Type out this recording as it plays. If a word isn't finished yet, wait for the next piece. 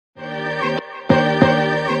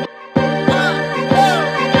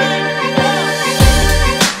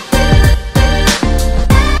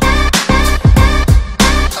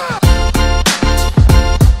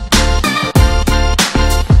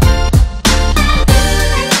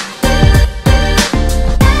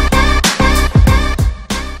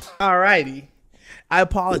I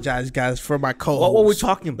apologize, guys, for my co-host. What were we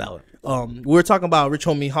talking about? We were talking about rich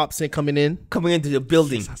homie Hopsin coming into the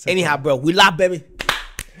building. Anyhow, bro, we live, baby.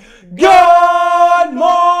 Good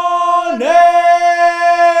morning,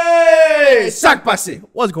 Sakpasi.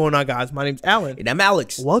 What's going on, guys? My name's Alan. And I'm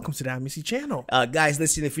Alex. Welcome to the Amicy channel. Guys,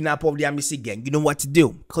 listen, if you're not part of the Amicy gang, you know what to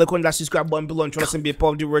do. Click on that subscribe button below and try to be a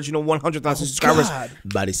part of the original 100,000 subscribers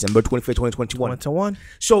by December 25th, 2021.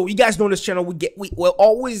 So, you guys know this channel, we're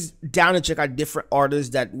always down to check out different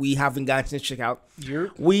artists that we haven't gotten to check out.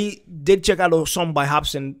 Yep. We did check out a song by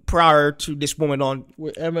Hopsin prior to this moment on.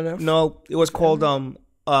 With Eminem? No, it was called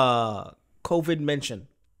COVID Mention.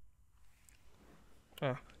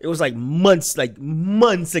 It was like months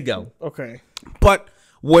ago. Okay. But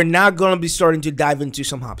we're now going to be starting to dive into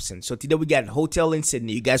some Hopsin. So today we got Hotel in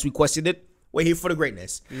Sydney. You guys requested it. We're here for the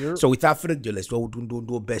greatness. Yep. So without further ado, let's do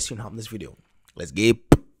a best in this video. Let's get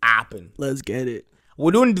popping. Let's get it.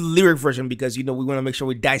 We're doing the lyric version because, you know, we want to make sure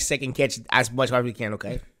we dissect and catch as much as we can,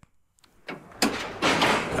 okay?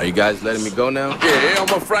 Are you guys letting me go now? Yeah, I'm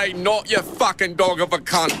afraid not, you fucking dog of a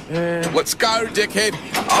cunt. Let's go, dickhead.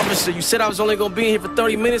 Officer, you said I was only gonna be here for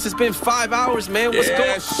 30 minutes. It's been 5 hours, man. What's going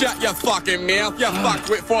on? Shut your fucking mouth, you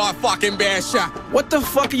fuckwit, before I fucking bash ya. What the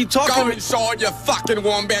fuck are you talking about? Go inside, you fucking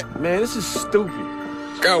wombat. Man, this is stupid.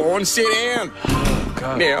 Go on, sit down. Oh,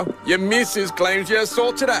 God. Now, your missus claims you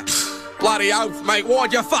assaulted her. Bloody oath, mate,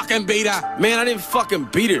 why'd you fucking beat her? Man, I didn't fucking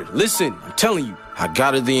beat her. Listen, I'm telling you. I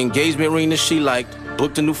got her the engagement ring that she liked,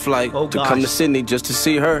 booked a new flight to come to Sydney just to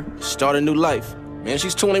see her, start a new life. Man,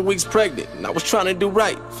 she's 20 weeks pregnant, and I was trying to do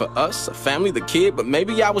right for us, a family, the kid, but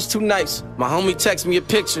maybe I was too nice. My homie texted me a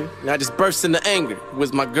picture, and I just burst into anger. It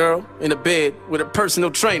was my girl in a bed with a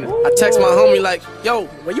personal trainer. I text my homie like, yo,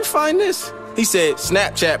 where you find this? He said,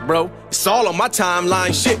 Snapchat, bro. It's all on my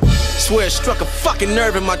timeline, shit. Swear it struck a fucking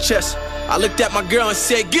nerve in my chest. I looked at my girl and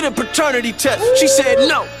said, get a paternity test. She said,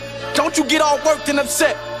 no. Don't you get all worked and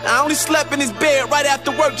upset. I only slept in his bed right after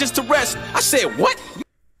work just to rest. I said, what?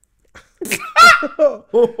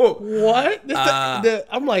 What?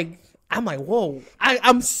 I'm like, whoa.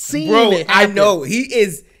 I'm seeing it happen. I know. He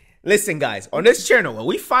is. Listen, guys, on this channel,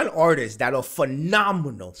 we find artists that are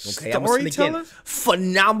phenomenal. Okay, storytellers?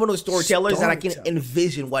 Phenomenal storytellers that I can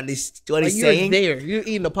envision what he's saying. You're there. You're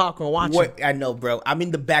eating the popcorn watching. I know, bro. I'm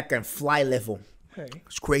in the background, fly level. Hey.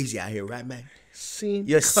 It's crazy out here, right, man?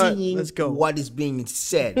 You're seeing what is being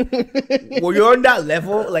said. When you're on that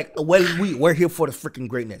level, like, we're here for the freaking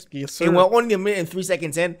greatness. Yes, sir. And we're only a minute and 3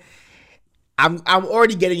 seconds in. I'm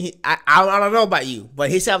already getting. I don't know about you,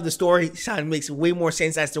 but his side of the story makes way more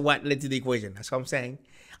sense as to what led to the equation. That's what I'm saying.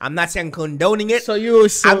 I'm not saying condoning it.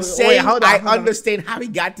 I'm saying I understand how he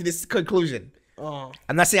got to this conclusion. Oh.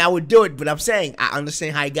 I'm not saying I would do it, but I'm saying I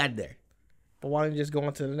understand how he got there. But why don't you just go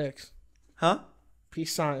on to the next? Huh?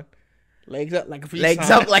 Peace sign. Legs up like a peace Legs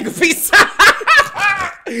sign. up like a peace sign.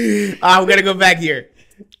 I'm gonna go back here.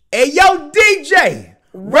 Hey, yo, DJ,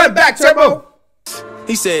 run back, Turbo.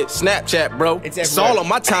 He said, Snapchat, bro. It's all on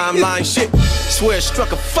my timeline, shit. Swear it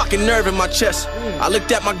struck a fucking nerve in my chest. I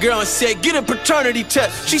looked at my girl and said, get a paternity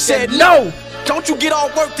test. She said, no. Don't you get all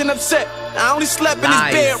worked and upset. I only slept in his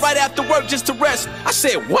bed right after work just to rest. I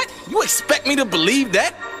said, what? You expect me to believe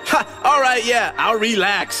that? Ha, all right, yeah, I'll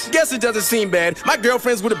relax. Guess it doesn't seem bad. My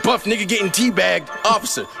girlfriend's with a buff nigga getting teabagged.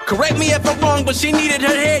 Officer, correct me if I'm wrong, but she needed her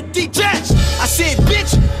head detached. I said,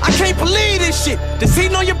 bitch, I can't believe this shit. Does he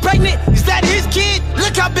know you're pregnant? Is that his kid?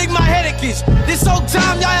 Look how big my headache is. This whole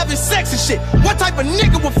time y'all having sex and shit. What type of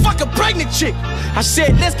nigga would fuck a pregnant chick? I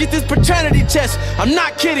said, let's get this paternity test. I'm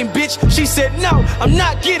not kidding, bitch. She said, no, I'm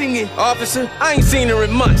not getting it. Officer, I ain't seen her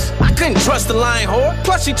in months. I couldn't trust the lying whore.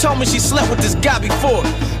 Plus she told me she slept with this guy before.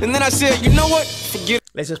 And then I said, you know what? Forget it.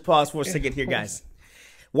 Let's just pause for a second here, guys.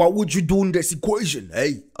 What would you do in this equation?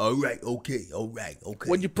 Hey, all right, okay.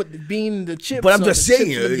 When you put the bean in the chips. But I'm just saying,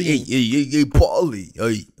 hey, Paulie,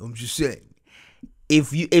 hey, I'm just saying.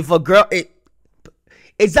 If a girl,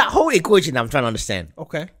 it's that whole equation I'm trying to understand.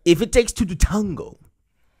 Okay. If it takes two to tango,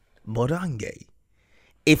 morange.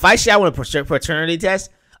 If I say I want a paternity test,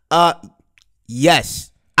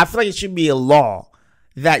 yes. I feel like it should be a law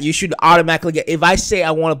that you should automatically get. If I say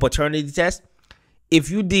I want a paternity test,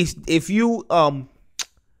 if you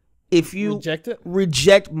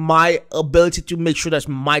reject my ability to make sure that's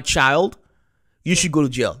my child, you should go to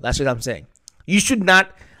jail. That's what I'm saying. You should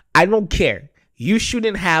not. I don't care. You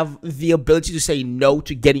shouldn't have the ability to say no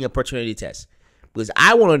to getting a paternity test, because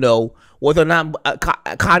I want to know whether or not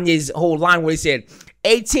Kanye's whole line where he said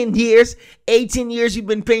 18 years you've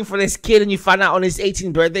been paying for this kid, and you find out on his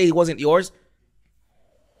 18th birthday he wasn't yours.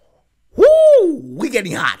 Woo, we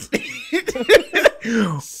getting hot.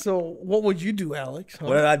 So what would you do, Alex? Huh?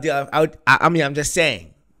 What did I do? I mean, I'm just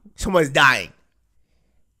saying. Someone's dying.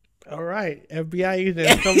 All right, FBI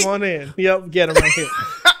agent, come on in. Yep, get him right here.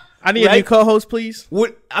 I need a new co-host, please.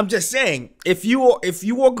 What I'm just saying, if you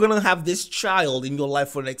are gonna have this child in your life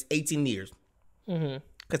for the next 18 years, because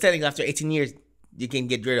technically after 18 years you can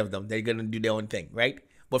get rid of them. They're gonna do their own thing, right?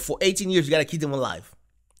 But for 18 years you gotta keep them alive,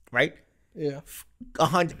 right? Yeah.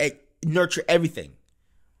 Nurture everything.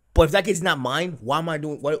 But if that kid's not mine, why am I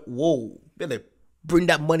doing what? Whoa, better bring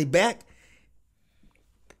that money back.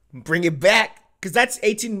 Bring it back. Because that's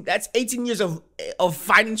 18 years of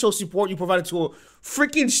financial support you provided to a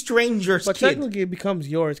freaking stranger's but kid. But technically it becomes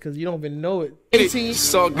yours because you don't even know it. 18,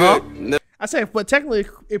 so good. I say, but technically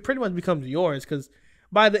it pretty much becomes yours because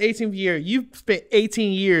by the 18th year, you've spent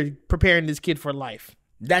 18 years preparing this kid for life.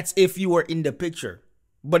 That's if you were in the picture.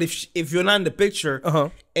 But if you're not in the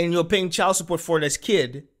picture and you're paying child support for this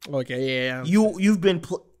kid, okay, yeah, you've been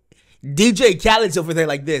DJ Khaled's over there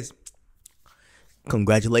like this.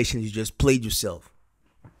 Congratulations, you just played yourself.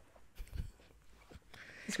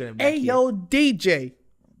 Hey, yo, DJ.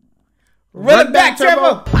 Run it back,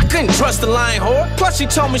 Trevor. I couldn't trust the lying whore. Plus, she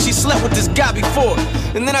told me she slept with this guy before.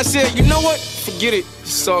 And then I said, you know what? Forget it.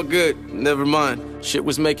 It's all good. Never mind. Shit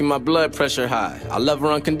was making my blood pressure high. I love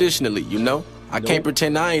her unconditionally, you know? I can't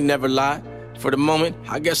pretend I ain't never lied. For the moment,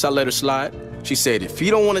 I guess I let her slide. She said, if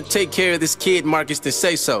you don't want to take care of this kid, Marcus, then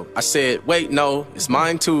say so. I said, wait, no, it's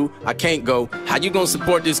mine too. I can't go. How you gonna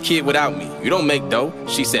support this kid without me? You don't make dough.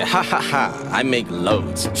 She said, ha ha ha, I make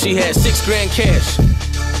loads. She had $6 grand cash.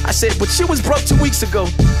 I said, but she was broke 2 weeks ago.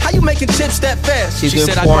 How you making tips that fast? She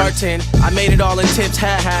said, I bartend. I made it all in tips,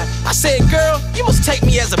 ha ha. I said, girl, you must take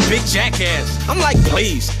me as a big jackass. I'm like,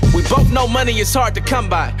 please. We both know money is hard to come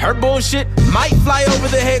by. Her bullshit might fly over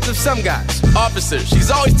the heads of some guys. Officer, she's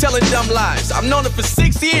always telling dumb lies. I've known her for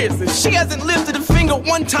 6 years, and she hasn't lifted a finger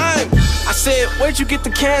one time. I said, where'd you get the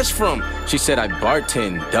cash from? She said, I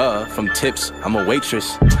bartend, duh, from tips. I'm a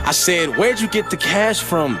waitress. I said, where'd you get the cash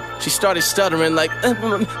from? She started stuttering like,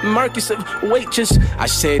 Marcus, waitress. I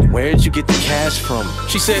said, where'd you get the cash from?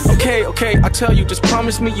 She said, okay, I tell you, just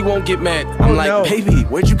promise me you won't get mad. I'm like, baby,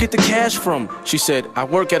 where'd you get the cash from? She said, I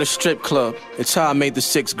work at a strip club. It's how I made the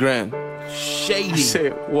 $6 grand. Shady. I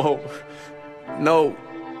said, whoa, no.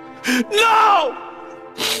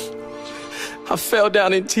 I fell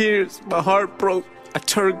down in tears. My heart broke. I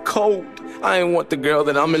turned cold. I ain't want the girl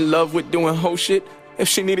that I'm in love with doing whole shit. If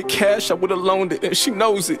she needed cash, I would've loaned it, and she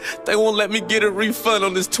knows it. They won't let me get a refund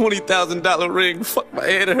on this $20,000 ring. Fuck, my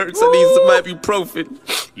head hurts. I need some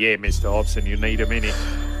ibuprofen. Yeah, Mr. Hopsin, you need a minute.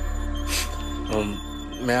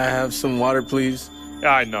 May I have some water, please?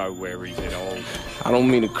 I know where he's at all. I don't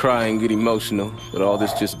mean to cry and get emotional, but all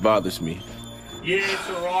this just bothers me. Yeah, it's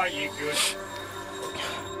alright, you good.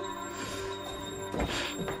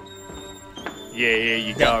 Yeah, here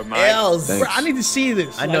you go, mate. Bro, I need to see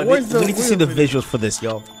this. I know. We need to see the visuals for this,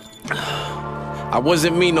 yo. I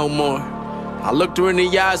wasn't me no more. I looked her in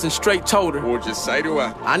the eyes and straight told her. What'd you say to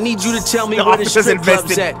her? I need you to tell me where the strip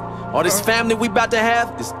club's at. All this family we about to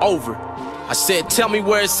have is over. I said, tell me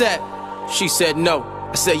where it's at. She said no.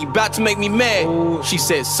 I said, you about to make me mad. She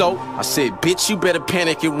said, so? I said, bitch, you better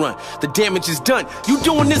panic and run. The damage is done. You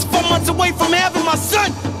doing this 4 months away from having my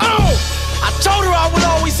son. Oh! I told her I would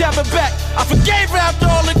always have her back. I forgave her after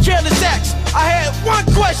all the careless acts. I had one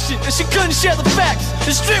question and she couldn't share the facts.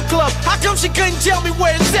 The strip club, how come she couldn't tell me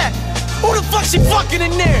where it's at? Who the fuck she fucking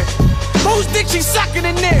in there? Who's dick she sucking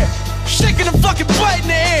in there? Shaking the fucking butt in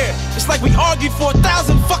the air. It's like we argued for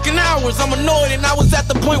 1,000 fucking hours. I'm annoyed and I was at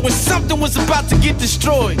the point where something was about to get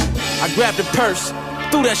destroyed. I grabbed a purse,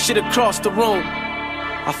 threw that shit across the room.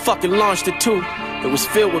 I fucking launched it too. It was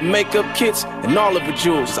filled with makeup kits and all of her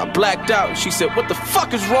jewels. I blacked out. She said, what the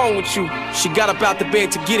fuck is wrong with you? She got up out the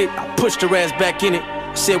bed to get it. I pushed her ass back in it.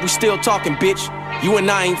 I said, we still talking, bitch. You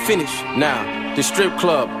and I ain't finished. Now, the strip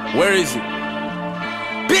club, where is it?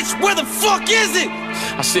 Bitch, where the fuck is it?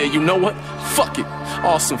 I said, you know what? Fuck it.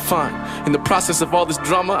 Awesome, fine. In the process of all this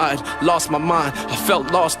drama, I had lost my mind. I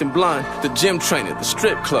felt lost and blind. The gym trainer, the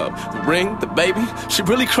strip club, the ring, the baby. She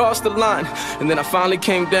really crossed the line. And then I finally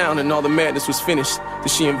came down and all the madness was finished. Then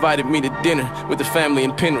she invited me to dinner with the family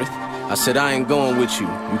in Penrith. I said, I ain't going with you.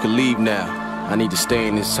 You can leave now. I need to stay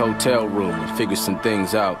in this hotel room and figure some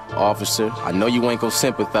things out. Officer, I know you ain't gonna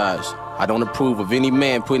sympathize. I don't approve of any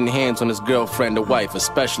man putting hands on his girlfriend or wife,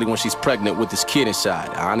 especially when she's pregnant with his kid inside.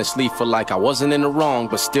 I honestly feel like I wasn't in the wrong,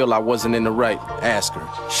 but still I wasn't in the right. Ask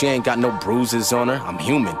her. She ain't got no bruises on her. I'm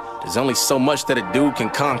human. There's only so much that a dude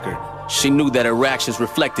can conquer. She knew that her actions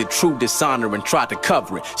reflected true dishonor and tried to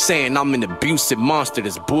cover it, saying I'm an abusive monster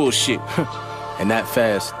that's bullshit. And that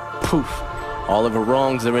fast, poof, All of her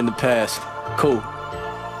wrongs are in the past. Cool.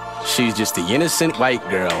 She's just the innocent white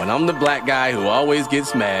girl, and I'm the black guy who always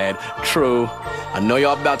gets mad. True. I know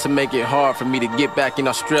y'all about to make it hard for me to get back in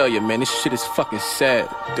Australia, man. This shit is fucking sad,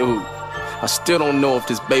 dude. I still don't know if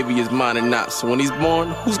this baby is mine or not, so when he's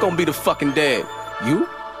born, who's gonna be the fucking dad? You?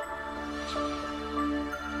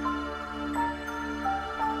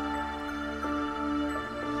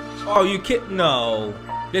 Oh, you kidding? No.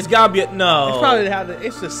 There's gotta be a no. It's probably how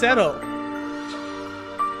it's the setup.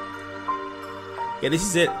 Yeah, this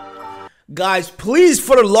is it. Guys, please,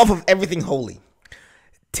 for the love of everything holy,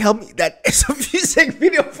 tell me that it's a music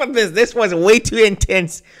video for this. This was way too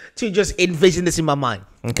intense to just envision this in my mind.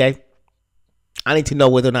 Okay? I need to know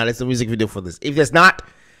whether or not it's a music video for this. If there's not,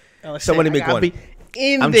 somebody make one.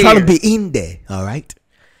 I'm trying to be in there. All right?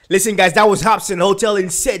 Listen, guys, that was Hopsin Hotel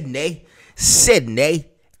in Sydney. Sydney.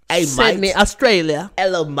 Hey, Sydney, mate. Australia.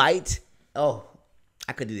 Hello, mate. Oh,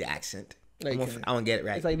 I could do the accent. No, I won't get it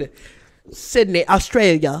right. It's like the Sydney,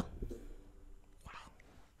 Australia.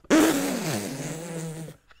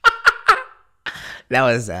 That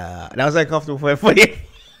was uncomfortable for you.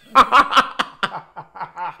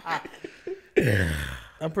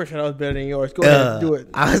 I'm pretty sure that was better than yours. Go ahead, do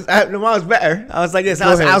it. Mine was better. I was like this.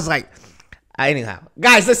 I was like, anyhow.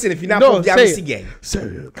 Guys, listen, if you're not from the Amicy gang,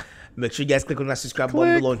 make sure you guys click on that subscribe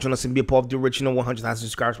button below and join us and be a part of the original 100,000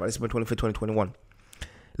 subscribers by December 25th, 2021.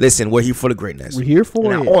 Listen, we're here for the greatness. We're here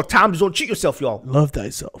for it. All times, don't cheat yourself, y'all. Love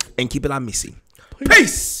thyself. And keep it Amicy.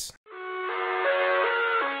 Peace.